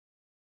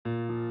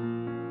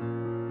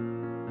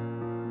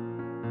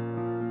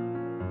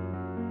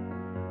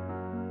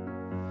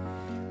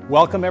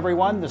Welcome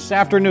everyone this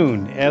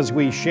afternoon as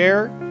we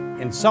share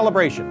in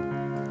celebration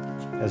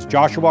as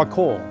Joshua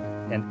Cole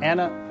and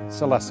Anna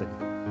Celesi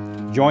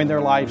join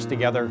their lives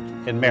together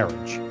in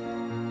marriage.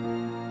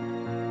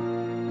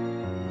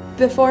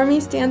 Before me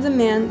stands a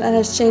man that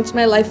has changed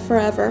my life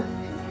forever.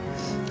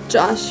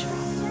 Josh,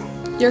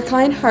 your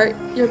kind heart,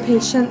 your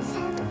patience,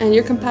 and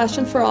your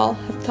compassion for all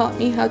have taught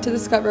me how to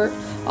discover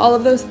all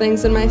of those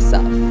things in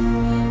myself.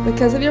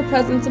 Because of your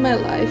presence in my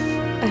life,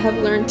 I have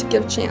learned to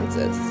give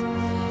chances.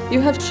 You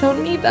have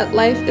shown me that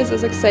life is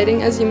as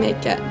exciting as you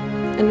make it,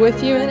 and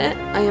with you in it,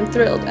 I am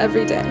thrilled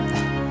every day.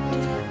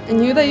 I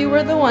knew that you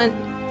were the one,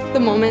 the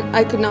moment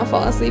I could not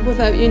fall asleep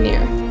without you near.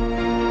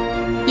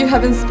 You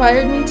have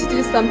inspired me to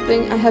do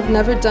something I have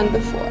never done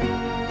before,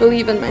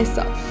 believe in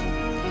myself.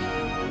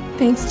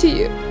 Thanks to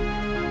you,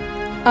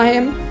 I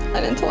am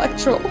an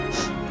intellectual,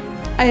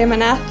 I am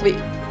an athlete,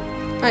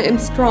 I am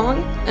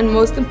strong, and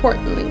most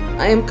importantly,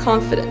 I am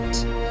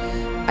confident.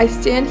 I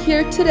stand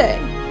here today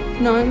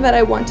knowing that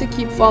I want to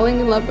keep falling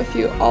in love with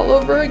you all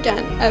over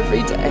again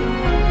every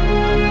day.